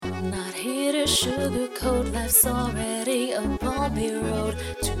Not here to sugarcoat, life's already a bumpy road.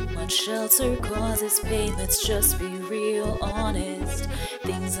 Too much shelter causes pain, let's just be real honest.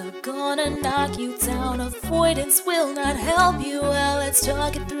 Things are gonna knock you down, avoidance will not help you. Well, let's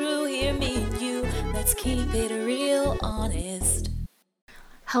talk it through here, me and you. Let's keep it real honest.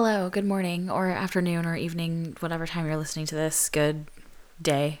 Hello, good morning, or afternoon, or evening, whatever time you're listening to this. Good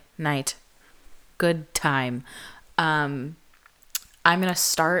day, night, good time. I'm going to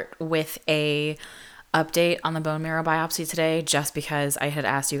start with a update on the bone marrow biopsy today, just because I had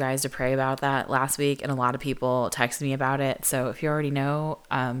asked you guys to pray about that last week, and a lot of people texted me about it. So if you already know,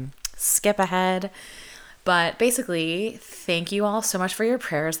 skip ahead. But basically, thank you all so much for your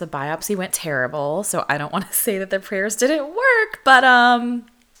prayers. The biopsy went terrible, so I don't want to say that the prayers didn't work, but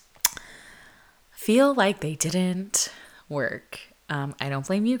feel like they didn't work. I don't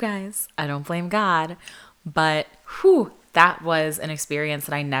blame you guys. I don't blame God. But that was an experience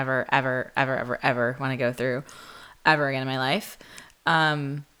that I never, ever, ever, ever, ever want to go through ever again in my life.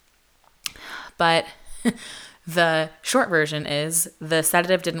 But the short version is the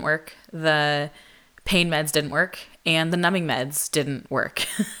sedative didn't work, the pain meds didn't work, and the numbing meds didn't work.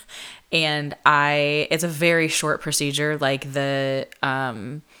 And it's a very short procedure. Like they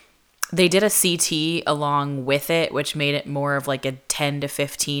did a CT along with it, which made it more of like a 10 to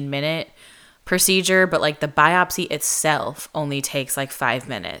 15 minute procedure, but like the biopsy itself only takes like 5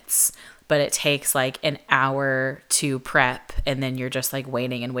 minutes, but it takes like an hour to prep, and then you're just like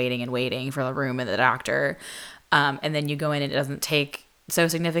waiting for the room and the doctor, and then you go in and it doesn't take so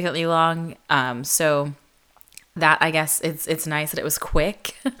significantly long. So that, I guess it's nice that it was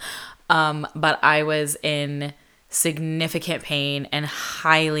quick, but I was in significant pain and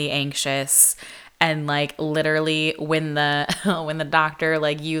highly anxious. And like literally when the doctor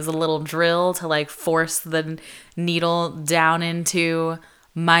like used a little drill to like force the needle down into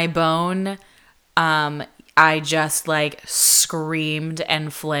my bone, I just like screamed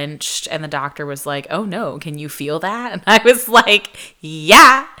and flinched, and the doctor was like, "Oh no, can you feel that?" And I was like,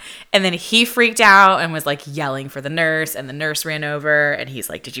 "Yeah." And then he freaked out and was like yelling for the nurse, and the nurse ran over and he's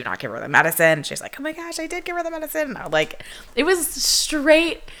like, "Did you not give her the medicine?" And she's like, "Oh my gosh, I did give her the medicine." And I was like, it was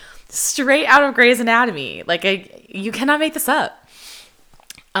straight out of Grey's Anatomy. Like you cannot make this up.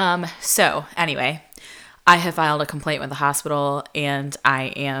 So anyway, I have filed a complaint with the hospital, and I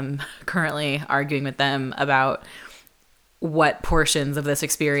am currently arguing with them about what portions of this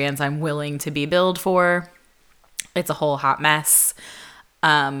experience I'm willing to be billed for. It's a whole hot mess.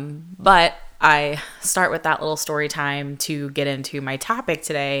 But I start with that little story time to get into my topic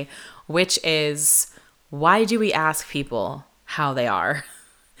today, which is, why do we ask people how they are?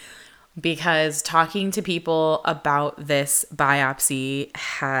 Because talking to people about this biopsy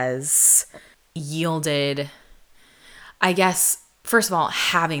has yielded, I guess, first of all,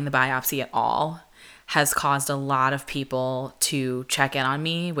 having the biopsy at all has caused a lot of people to check in on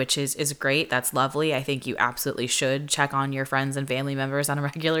me, which is great. That's lovely. I think you absolutely should check on your friends and family members on a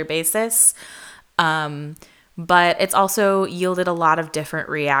regular basis. But it's also yielded a lot of different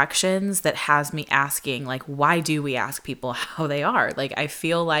reactions that has me asking, like, why do we ask people how they are? Like, I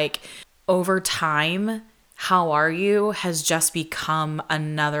feel like over time, how are you has just become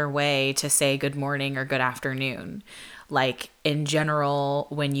another way to say good morning or good afternoon. Like in general,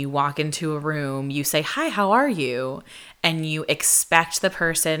 when you walk into a room, you say, "Hi, how are you?" And you expect the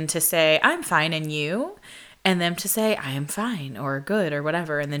person to say, "I'm fine, and you?" And them to say, "I am fine," or "good," or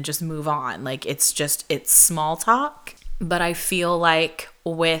whatever, and then just move on. Like it's small talk. But I feel like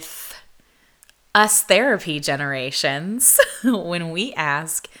with us therapy generations, when we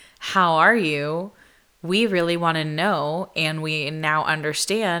ask, "How are you?" we really want to know, and we now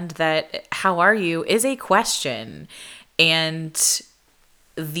understand that "how are you" is a question. And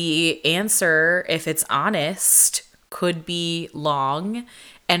the answer, if it's honest, could be long.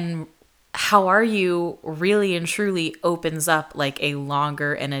 And "how are you" really and truly opens up like a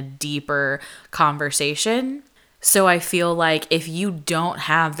longer and a deeper conversation. So I feel like if you don't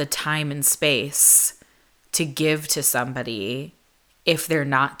have the time and space to give to somebody, if they're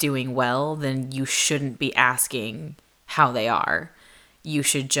not doing well, then you shouldn't be asking how they are. You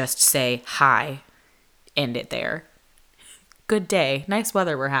should just say, "Hi," end it there. "Good day, nice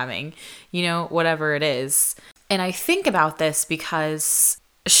weather we're having," whatever it is. And I think about this because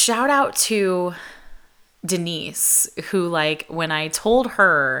shout out to Denise, who like when I told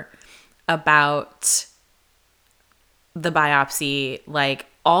her about the biopsy, like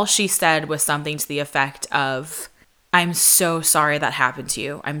all she said was something to the effect of, "I'm so sorry that happened to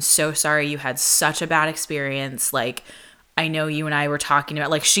you. I'm so sorry you had such a bad experience. Like, I know you and I were talking about,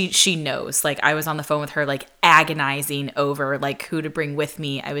 like, she knows, like, I was on the phone with her, like, agonizing over, like, who to bring with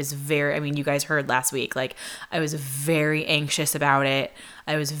me. I mean, you guys heard last week, like, I was very anxious about it.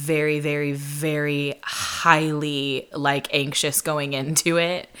 I was very, very, very highly, like, anxious going into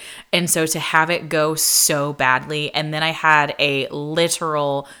it. And so to have it go so badly, and then I had a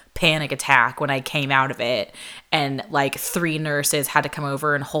literal panic attack when I came out of it, and like 3 nurses had to come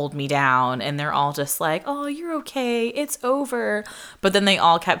over and hold me down, and they're all just like, oh, you're okay, it's over. But then they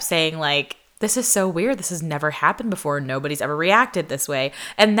all kept saying, like, this is so weird, this has never happened before, nobody's ever reacted this way.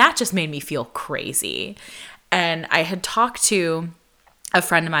 And that just made me feel crazy. And I had talked to a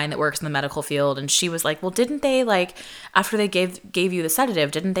friend of mine that works in the medical field, and she was like, well, didn't they, like, after they gave you the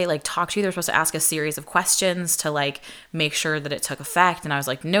sedative, didn't they, like, talk to you? They're supposed to ask a series of questions to, like, make sure that it took effect. And I was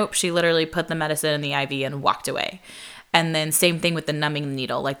like, nope, she literally put the medicine in the IV and walked away. And then same thing with the numbing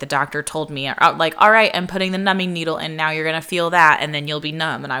needle. Like, the doctor told me, like, all right, I'm putting the numbing needle in, now you're gonna feel that, and then you'll be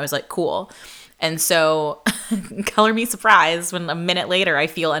numb. And I was like, cool. And so, color me surprised when a minute later I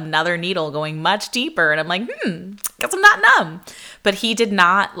feel another needle going much deeper, and I'm like, guess I'm not numb. But he did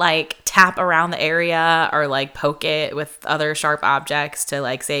not, like, tap around the area or, like, poke it with other sharp objects to,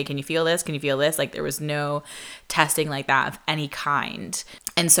 like, say, can you feel this? Can you feel this? Like, there was no testing like that of any kind.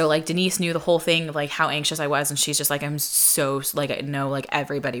 And so, like, Denise knew the whole thing of, like, how anxious I was, and she's just like, I'm so, like, I know, like,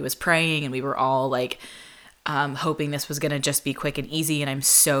 everybody was praying, and we were all, like, hoping this was going to just be quick and easy. And I'm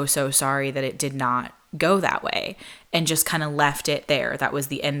so, so sorry that it did not go that way, and just kind of left it there. That was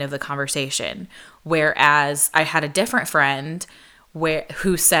the end of the conversation. Whereas I had a different friend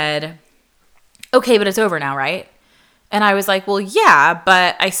who said, okay, but it's over now, right? And I was like, well, yeah,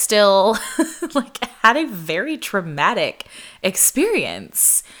 but I still like had a very traumatic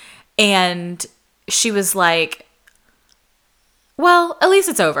experience. And she was like, well, at least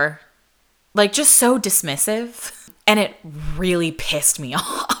it's over. Like, just so dismissive. And it really pissed me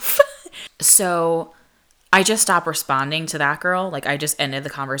off. So I just stopped responding to that girl. Like, I just ended the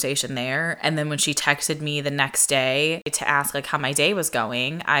conversation there. And then when she texted me the next day to ask, like, how my day was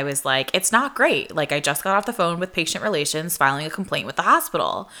going, I was like, it's not great. Like, I just got off the phone with patient relations filing a complaint with the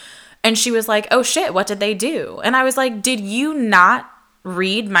hospital. And she was like, oh shit, what did they do? And I was like, did you not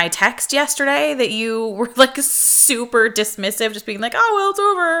read my text yesterday that you were, like, super dismissive, just being like, oh, well, it's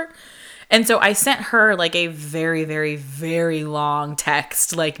over? And so I sent her, like, a very, very, very long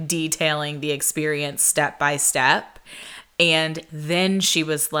text, like, detailing the experience step by step. And then she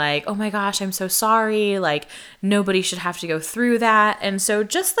was like, oh my gosh, I'm so sorry. Like, nobody should have to go through that. And so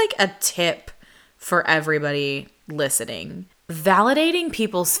just, like, a tip for everybody listening. Validating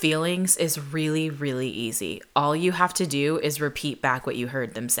people's feelings is really, really easy. All you have to do is repeat back what you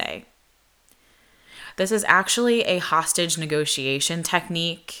heard them say. This is actually a hostage negotiation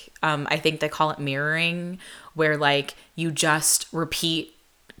technique. I think they call it mirroring, where, like, you just repeat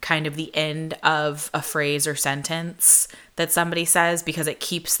kind of the end of a phrase or sentence that somebody says, because it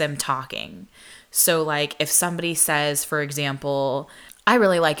keeps them talking. So, like, if somebody says, for example, I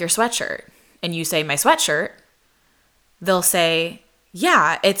really like your sweatshirt, and you say, my sweatshirt, they'll say,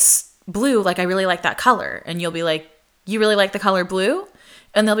 yeah, it's blue. Like, I really like that color. And you'll be like, you really like the color blue?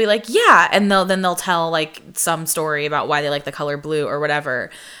 And they'll be like, yeah. And then they'll tell, like, some story about why they like the color blue or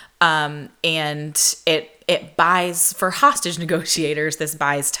whatever. And it buys, for hostage negotiators, this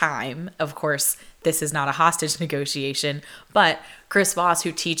buys time. Of course, this is not a hostage negotiation, but Chris Voss,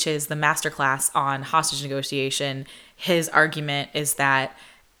 who teaches the masterclass on hostage negotiation, his argument is that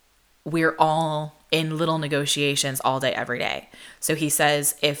we're all in little negotiations all day, every day. So he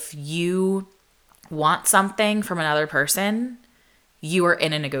says, if you want something from another person, you are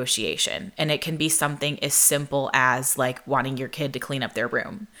in a negotiation. And it can be something as simple as, like, wanting your kid to clean up their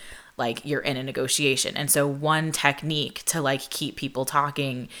room. Like, you're in a negotiation. And so one technique to, like, keep people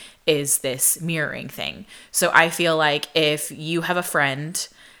talking is this mirroring thing. So I feel like if you have a friend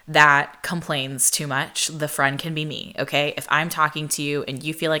that complains too much, the friend can be me, okay? If I'm talking to you and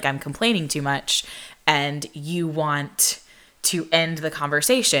you feel like I'm complaining too much and you want to end the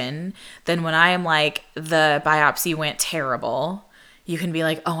conversation, then when I am like, the biopsy went terrible, you can be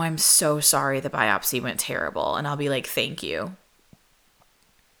like, oh, I'm so sorry the biopsy went terrible. And I'll be like, thank you.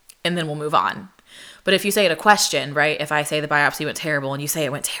 And then we'll move on. But if you say it a question, right? If I say the biopsy went terrible and you say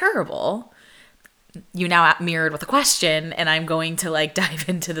it went terrible, you now mirrored with a question, and I'm going to, like, dive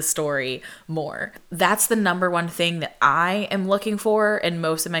into the story more. That's the number one thing that I am looking for in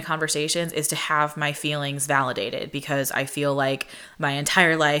most of my conversations, is to have my feelings validated, because I feel like my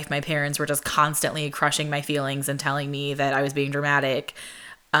entire life, my parents were just constantly crushing my feelings and telling me that I was being dramatic.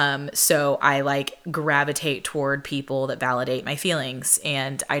 So I like gravitate toward people that validate my feelings,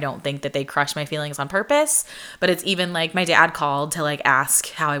 and I don't think that they crush my feelings on purpose. But it's even like my dad called to like ask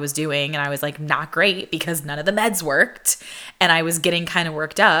how I was doing, and I was like, not great, because none of the meds worked, and I was getting kind of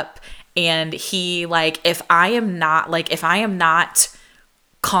worked up. And he like, if I am not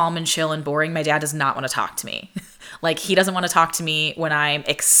calm and chill and boring, my dad does not want to talk to me. Like, he doesn't want to talk to me when I'm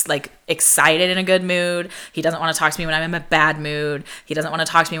excited in a good mood. He doesn't want to talk to me when I'm in a bad mood. He doesn't want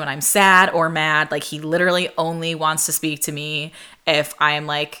to talk to me when I'm sad or mad. Like, he literally only wants to speak to me if I'm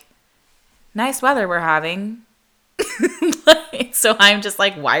like, nice weather we're having. So I'm just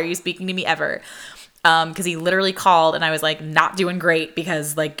like, why are you speaking to me ever? Because he literally called and I was like not doing great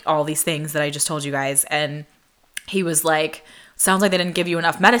because like all these things that I just told you guys. And he was like, sounds like they didn't give you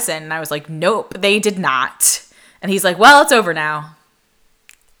enough medicine. And I was like, nope, they did not. And he's like, well, it's over now.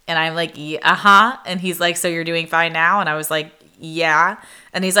 And I'm like, uh-huh. And he's like, so you're doing fine now? And I was like, yeah.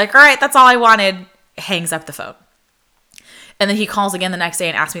 And he's like, all right, that's all I wanted. Hangs up the phone. And then he calls again the next day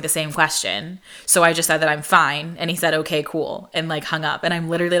and asks me the same question. So I just said that I'm fine. And he said, okay, cool. And like hung up. And I'm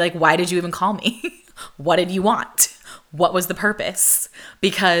literally like, why did you even call me? What did you want? What was the purpose?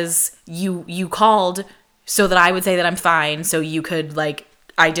 Because you called so that I would say that I'm fine. So you could like,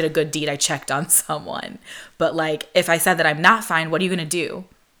 I did a good deed. I checked on someone. But like, if I said that I'm not fine, what are you going to do?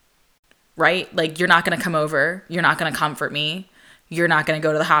 Right? Like, you're not going to come over. You're not going to comfort me. You're not going to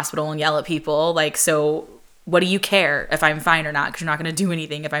go to the hospital and yell at people. Like, so what do you care if I'm fine or not? Because you're not going to do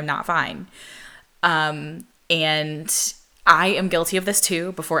anything if I'm not fine. And I am guilty of this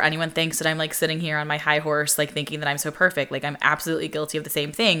too. Before anyone thinks that I'm like sitting here on my high horse, like thinking that I'm so perfect, like I'm absolutely guilty of the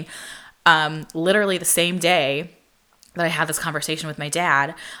same thing. Literally the same day that I had this conversation with my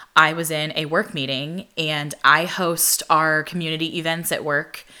dad, I was in a work meeting, and I host our community events at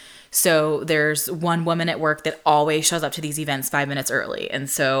work. So there's one woman at work that always shows up to these events 5 minutes early. And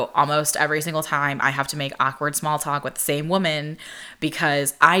so almost every single time I have to make awkward small talk with the same woman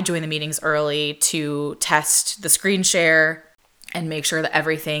because I join the meetings early to test the screen share and make sure that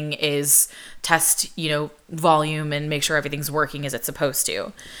everything is test, volume and make sure everything's working as it's supposed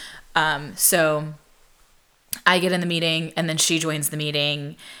to. So I get in the meeting and then she joins the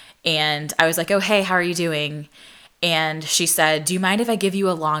meeting, and I was like, oh, hey, how are you doing? And she said, do you mind if I give you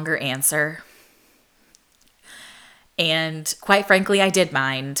a longer answer? And quite frankly, I did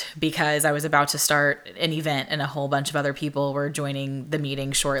mind, because I was about to start an event and a whole bunch of other people were joining the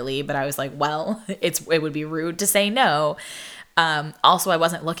meeting shortly. But I was like, well, it would be rude to say no. Also, I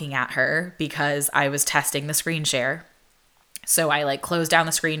wasn't looking at her because I was testing the screen share. So I like closed down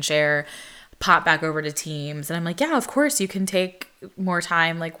the screen share, pop back over to Teams, and I'm like, yeah, of course you can take more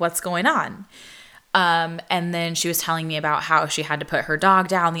time. Like, what's going on? And then she was telling me about how she had to put her dog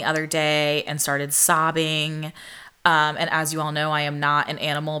down the other day and started sobbing. And as you all know, I am not an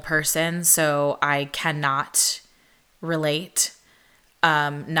animal person, so I cannot relate.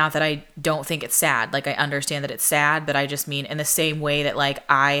 Not that I don't think it's sad. Like, I understand that it's sad, but I just mean in the same way that like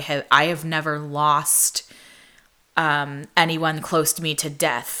I have never lost anyone close to me to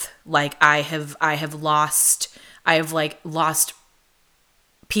death. Like I have lost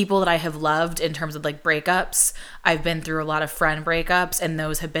people that I have loved in terms of like breakups. I've been through a lot of friend breakups, and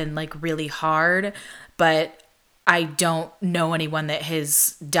those have been like really hard, but I don't know anyone that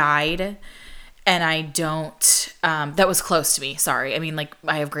has died. And I don't, that was close to me. Sorry. I mean, like,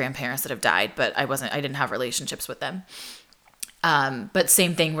 I have grandparents that have died, but I didn't have relationships with them. But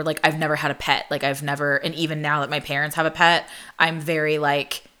same thing where like, I've never had a pet. Like and even now that my parents have a pet, I'm very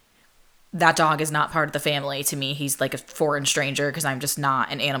like, that dog is not part of the family to me. He's like a foreign stranger because I'm just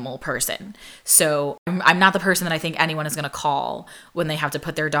not an animal person. So I'm not the person that I think anyone is going to call when they have to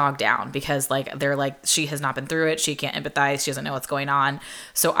put their dog down, because like, they're like, she has not been through it. She can't empathize. She doesn't know what's going on.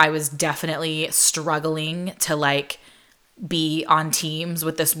 So I was definitely struggling to like be on Teams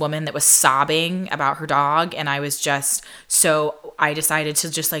with this woman that was sobbing about her dog. And I decided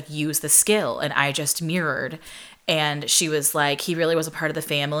to just like use the skill, and I just mirrored. And she was like, he really was a part of the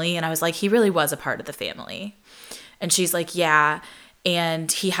family. And I was like, he really was a part of the family. And she's like, yeah. And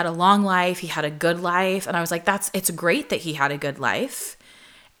he had a long life. He had a good life. And I was like, it's great that he had a good life.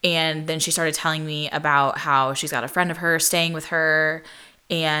 And then she started telling me about how she's got a friend of hers staying with her.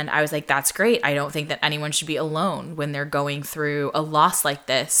 And I was like, that's great. I don't think that anyone should be alone when they're going through a loss like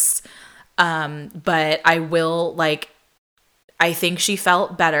this. But I think she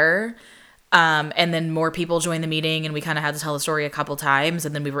felt better. And then more people joined the meeting, and we kind of had to tell the story a couple times,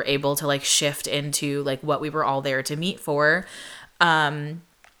 and then we were able to like shift into like what we were all there to meet for.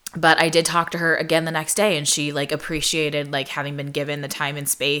 But I did talk to her again the next day, and she like appreciated like having been given the time and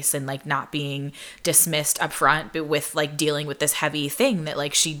space and like not being dismissed up front, but with like dealing with this heavy thing that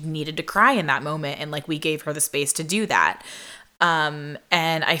like she needed to cry in that moment. And like we gave her the space to do that. And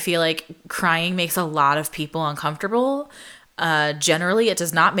I feel like crying makes a lot of people uncomfortable. Generally, it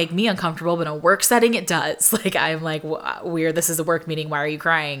does not make me uncomfortable, but in a work setting, it does. Like, I'm like, weird, this is a work meeting. Why are you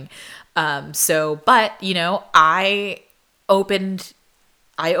crying? But, you know, I opened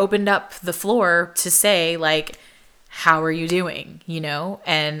up the floor to say, like, how are you doing? You know?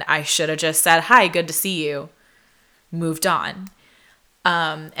 And I should have just said, hi, good to see you. Moved on.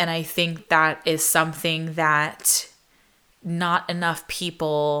 And I think that is something that not enough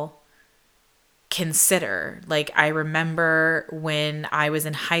people consider. Like, I remember when I was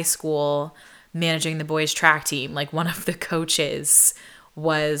in high school managing the boys track team, like one of the coaches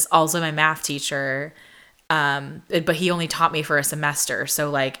was also my math teacher. But he only taught me for a semester.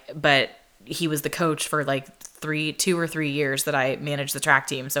 So like, but he was the coach for like 2 or 3 years that I managed the track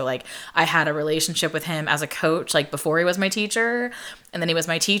team. So like I had a relationship with him as a coach, like before he was my teacher, and then he was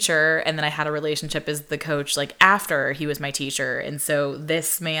my teacher. And then I had a relationship as the coach, like after he was my teacher. And so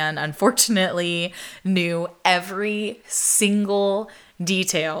this man, unfortunately, knew every single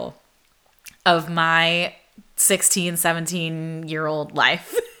detail of my 16, 17-year-old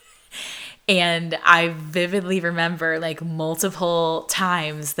life. And I vividly remember like multiple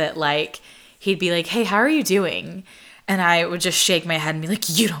times that like he'd be like, hey, how are you doing? And I would just shake my head and be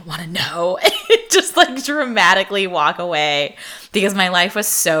like, you don't want to know. Just like dramatically walk away because my life was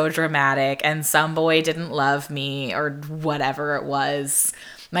so dramatic and some boy didn't love me or whatever it was.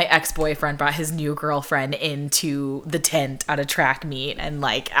 My ex-boyfriend brought his new girlfriend into the tent at a track meet and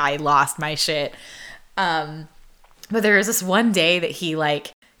like I lost my shit. But there was this one day that he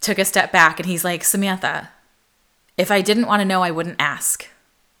like took a step back and he's like, Samantha, if I didn't want to know, I wouldn't ask.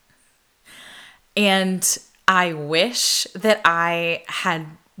 And I wish that I had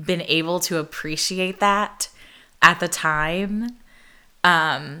been able to appreciate that at the time.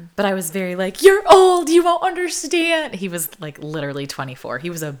 But I was very like, you're old, you won't understand. He was like literally 24. He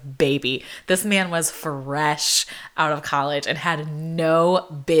was a baby. This man was fresh out of college and had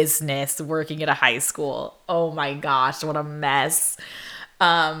no business working at a high school. Oh my gosh, what a mess.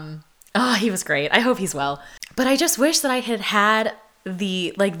 He was great. I hope he's well. But I just wish that I had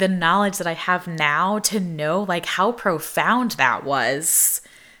the knowledge that I have now to know like how profound that was.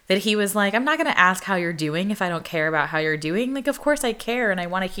 That he was like, I'm not going to ask how you're doing if I don't care about how you're doing. Like, of course I care and I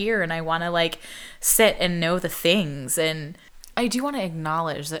want to hear and I want to like sit and know the things. And I do want to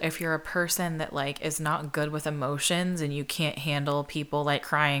acknowledge that if you're a person that like is not good with emotions and you can't handle people like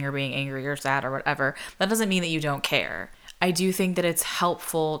crying or being angry or sad or whatever, that doesn't mean that you don't care. I do think that it's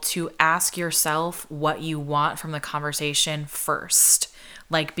helpful to ask yourself what you want from the conversation first.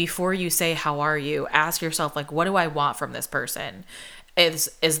 Like before you say, how are you? Ask yourself, like, what do I want from this person? Is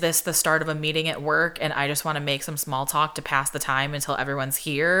this the start of a meeting at work and I just want to make some small talk to pass the time until everyone's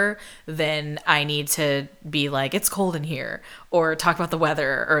here? Then I need to be like, it's cold in here, or talk about the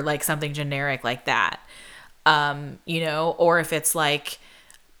weather or like something generic like that. Or if it's like,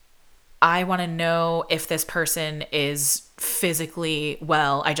 I want to know if this person is physically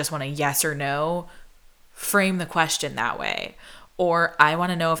well, I just want a yes or no, frame the question that way. Or I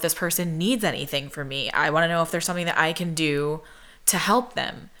want to know if this person needs anything from me. I want to know if there's something that I can do to help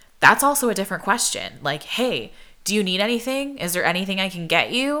them. That's also a different question. Like, hey, do you need anything? Is there anything I can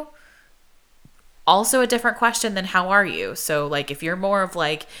get you? Also a different question than how are you? So like if you're more of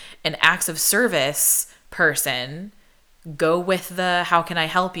like an acts of service person, go with the how can I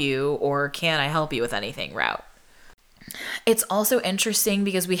help you or can I help you with anything route. It's also interesting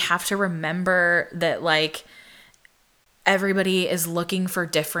because we have to remember that like everybody is looking for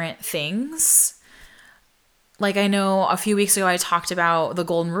different things. Like I know a few weeks ago I talked about the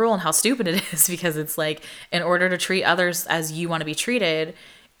golden rule and how stupid it is because it's like in order to treat others as you want to be treated,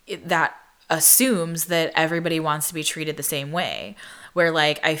 that assumes that everybody wants to be treated the same way. Where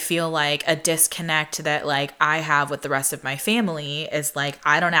like I feel like a disconnect that like I have with the rest of my family is like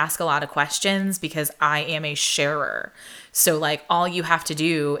I don't ask a lot of questions because I am a sharer. So like all you have to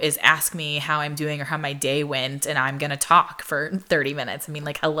do is ask me how I'm doing or how my day went and I'm going to talk for 30 minutes. I mean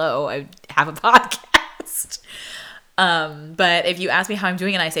like hello, I have a podcast. But if you ask me how I'm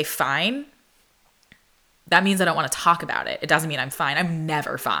doing and I say fine, that means I don't want to talk about it. It doesn't mean I'm fine. I'm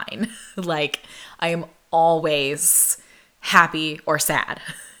never fine. Like I am always happy or sad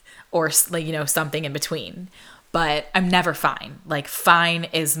or like, something in between, but I'm never fine. Like fine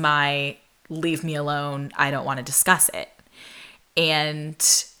is my leave me alone. I don't want to discuss it. And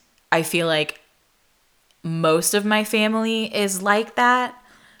I feel like most of my family is like that.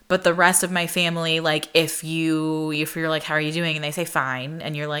 But the rest of my family, like if you're like, how are you doing? And they say fine.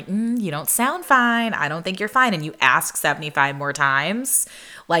 And you're like, you don't sound fine. I don't think you're fine. And you ask 75 more times,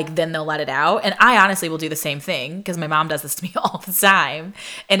 like then they'll let it out. And I honestly will do the same thing because my mom does this to me all the time.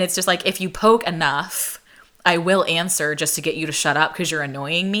 And it's just like, if you poke enough, I will answer just to get you to shut up because you're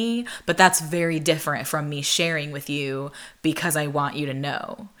annoying me. But that's very different from me sharing with you because I want you to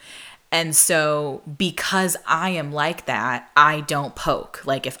know. And so because I am like that, I don't poke.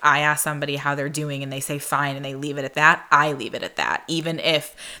 Like if I ask somebody how they're doing and they say fine and they leave it at that, I leave it at that. Even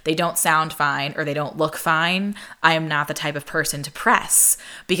if they don't sound fine or they don't look fine, I am not the type of person to press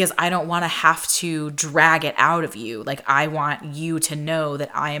because I don't want to have to drag it out of you. Like I want you to know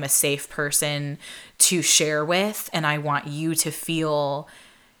that I am a safe person to share with, and I want you to feel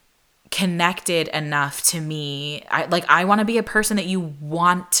connected enough to me. I want to be a person that you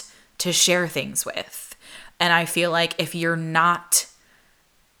want to share things with. And I feel like if you're not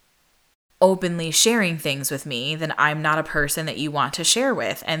openly sharing things with me, then I'm not a person that you want to share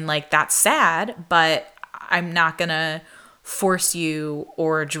with. And like, that's sad, but I'm not gonna force you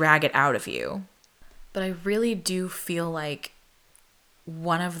or drag it out of you. But I really do feel like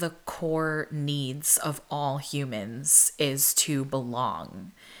one of the core needs of all humans is to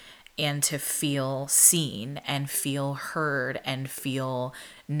belong and to feel seen and feel heard and feel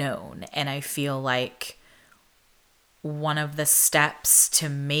known. And I feel like one of the steps to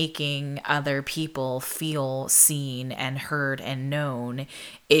making other people feel seen and heard and known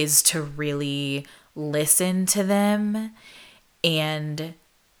is to really listen to them and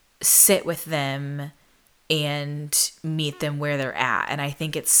sit with them and meet them where they're at. And I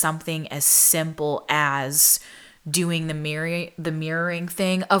think it's something as simple as doing the mirroring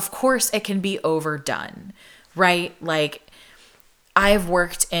thing. Of course, it can be overdone, right? Like, I've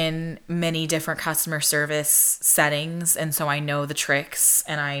worked in many different customer service settings, and so I know the tricks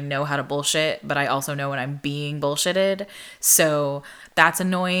and I know how to bullshit, but I also know when I'm being bullshitted. So that's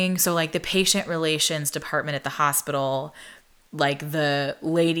annoying. So like the patient relations department at the hospital, like the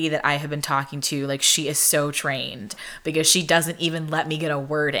lady that I have been talking to, like she is so trained because she doesn't even let me get a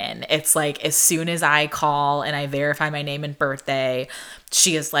word in. It's like as soon as I call and I verify my name and birthday,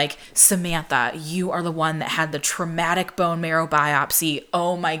 she is like, Samantha, you are the one that had the traumatic bone marrow biopsy.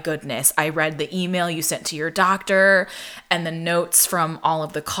 Oh my goodness. I read the email you sent to your doctor and the notes from all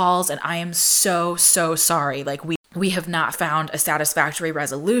of the calls, and I am so sorry. Like we have not found a satisfactory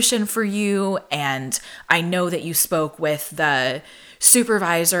resolution for you. And I know that you spoke with the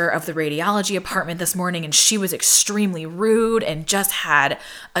supervisor of the radiology department this morning, and she was extremely rude and just had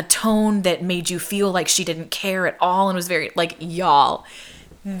a tone that made you feel like she didn't care at all and was very like, y'all,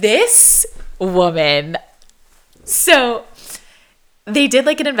 this woman. So they did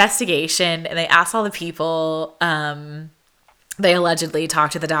like an investigation and they asked all the people, they allegedly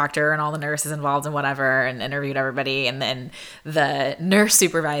talked to the doctor and all the nurses involved and whatever and interviewed everybody. And then the nurse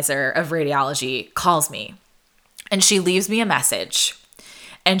supervisor of radiology calls me and she leaves me a message.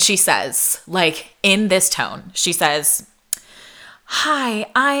 And she says, like in this tone, she says, "Hi,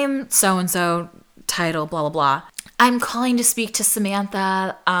 I'm so-and-so, title, blah, blah, blah. I'm calling to speak to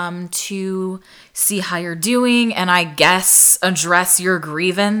Samantha to see how you're doing and I guess address your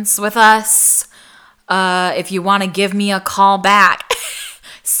grievance with us. If you want to give me a call back."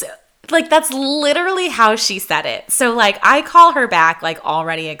 So like, that's literally how she said it. So like, I call her back, like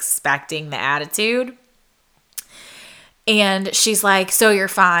already expecting the attitude. And she's like, "So you're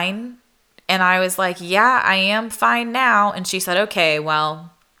fine?" And I was like, "Yeah, I am fine now." And she said, "Okay,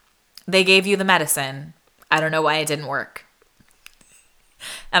 well, they gave you the medicine. I don't know why it didn't work."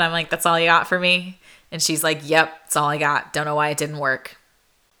 And I'm like, "That's all you got for me?" And she's like, "Yep, that's all I got. Don't know why it didn't work."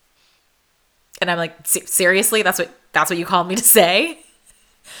 And I'm like, "Seriously? That's what you called me to say?"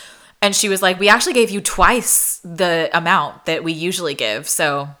 And she was like, "We actually gave you twice the amount that we usually give.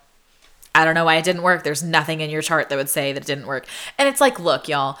 So I don't know why it didn't work. There's nothing in your chart that would say that it didn't work." And it's like, look,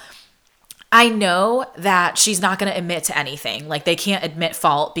 y'all, I know that she's not going to admit to anything. Like, they can't admit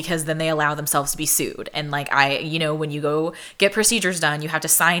fault because then they allow themselves to be sued. And like, when you go get procedures done, you have to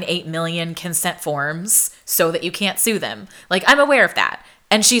sign 8 million consent forms so that you can't sue them. Like, I'm aware of that.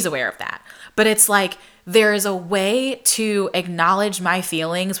 And she's aware of that. But it's like, there is a way to acknowledge my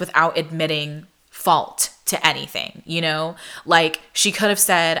feelings without admitting fault to anything, you know? Like, she could have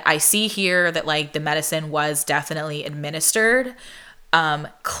said, "I see here that like the medicine was definitely administered.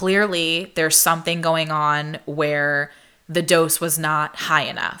 Clearly there's something going on where the dose was not high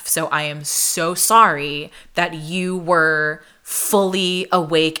enough. So I am so sorry that you were fully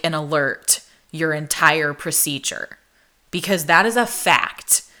awake and alert your entire procedure." Because that is a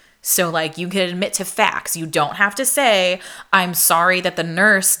fact So, like, you can admit to facts. You don't have to say, I'm sorry that the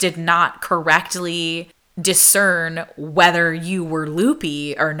nurse did not correctly discern whether you were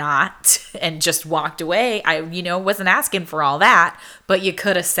loopy or not and just walked away. I, wasn't asking for all that, but you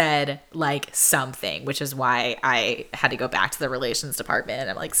could have said, like, something, which is why I had to go back to the relations department.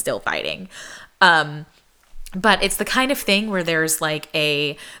 I'm, like, still fighting. But it's the kind of thing where there's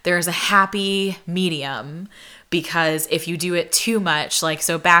a happy medium, because if you do it too much, like,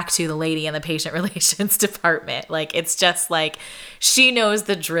 so back to the lady in the patient relations department, like, it's just like, she knows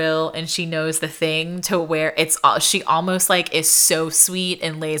the drill and she knows the thing to where she almost like is so sweet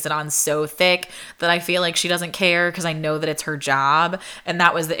and lays it on so thick that I feel like she doesn't care, because I know that it's her job. And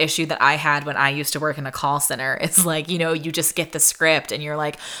that was the issue that I had when I used to work in a call center. It's like, you just get the script and you're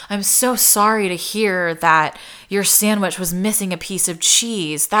like, I'm so sorry to hear that your sandwich was missing a piece of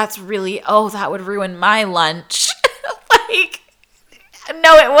cheese. That's really, that would ruin my lunch. Like,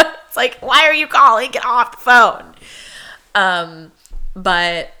 no, it was like, why are you calling? Get off the phone.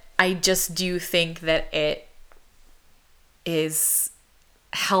 But I just do think that it is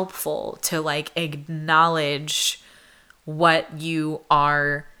helpful to, like, acknowledge what you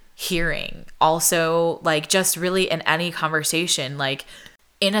are hearing. Also, like, just really in any conversation, like,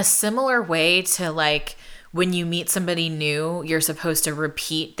 in a similar way to, like, when you meet somebody new, you're supposed to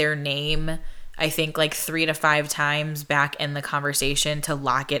repeat their name, I think, like 3 to 5 times back in the conversation to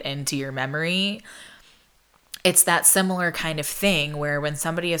lock it into your memory. It's that similar kind of thing where when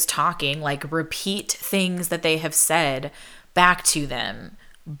somebody is talking, like, repeat things that they have said back to them,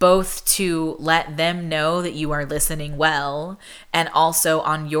 both to let them know that you are listening well, and also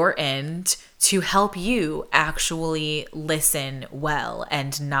on your end to help you actually listen well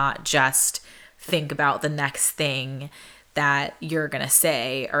and not just think about the next thing that you're going to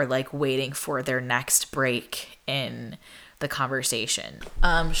say, or, like, waiting for their next break in the conversation.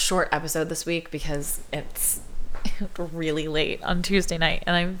 Short episode this week because it's really late on Tuesday night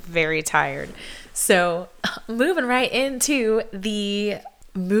and I'm very tired. So moving right into the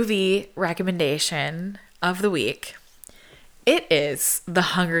movie recommendation of the week. It is The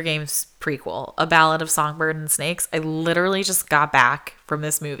Hunger Games prequel, A Ballad of Songbird and Snakes. I literally just got back from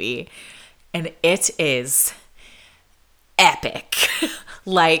this movie and it is epic.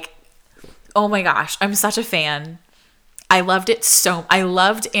 Like, oh my gosh, I'm such a fan. I loved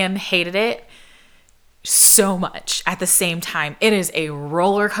and hated it so much at the same time. It is a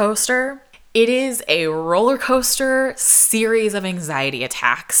roller coaster. It is a roller coaster series of anxiety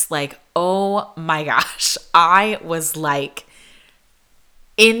attacks. Like, oh my gosh, I was like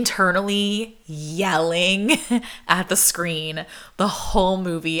internally yelling at the screen the whole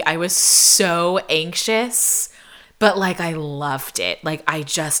movie. I was so anxious, but, like, I loved it. Like, I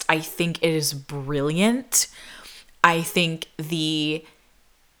think it is brilliant. I think the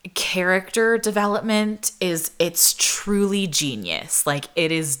character development it's truly genius. Like,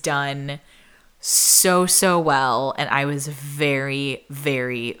 it is done so well, and I was very,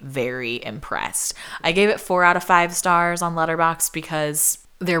 very, very impressed. I gave it 4 out of 5 stars on Letterboxd because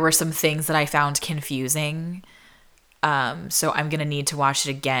there were some things that I found confusing. So I'm gonna need to watch it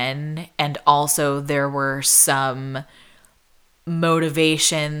again. And also there were some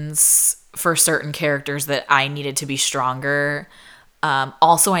motivations for certain characters that I needed to be stronger.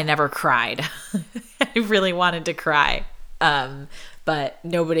 Also, I never cried. I really wanted to cry. But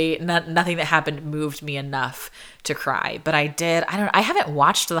nothing that happened moved me enough to cry. But I did. I haven't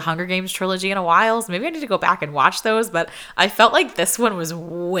watched the Hunger Games trilogy in a while, so maybe I need to go back and watch those. But I felt like this one was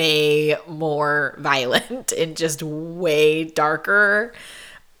way more violent and just way darker.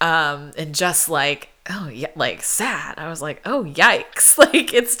 And just like, oh yeah, like sad. I was like, oh yikes.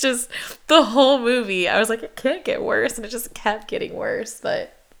 Like, it's just the whole movie. I was like, it can't get worse. And it just kept getting worse.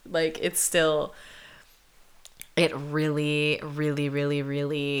 But, like, it's still... It really, really, really,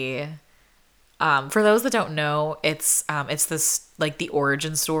 really, for those that don't know, it's this, like, the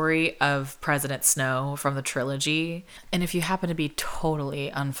origin story of President Snow from the trilogy. And if you happen to be totally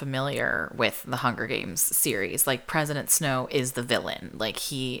unfamiliar with the Hunger Games series, like, President Snow is the villain. Like,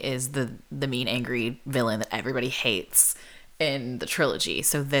 he is the mean, angry villain that everybody hates in the trilogy.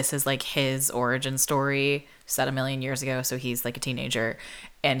 So this is, like, his origin story set a million years ago. So he's, like, a teenager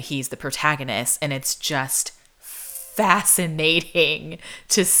and he's the protagonist, and it's just fascinating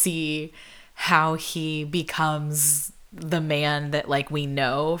to see how he becomes the man that, like, we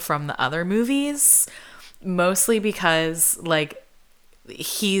know from the other movies, mostly because, like,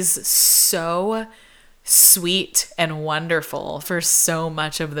 he's so sweet and wonderful for so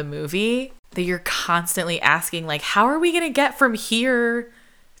much of the movie that you're constantly asking, like, how are we going to get from here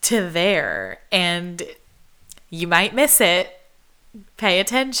to there? And you might miss it, Pay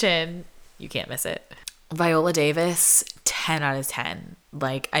attention. You can't miss it. Viola Davis, 10 out of 10.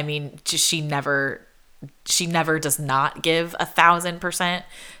 Like, I mean, she never does not give 1,000%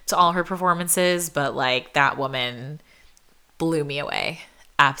 to all her performances, but like that woman blew me away.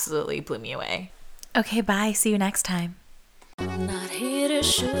 Absolutely blew me away. Okay, bye. See you next time. I'm not here to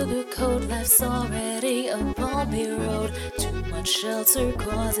sugarcoat, life's already a bumpy road. Too much shelter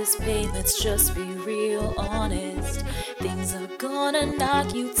causes pain, let's just be real honest. Things are gonna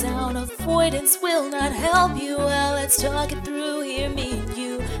knock you down, avoidance will not help you. Well, let's talk it through here, me and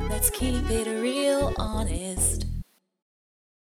you, let's keep it real honest.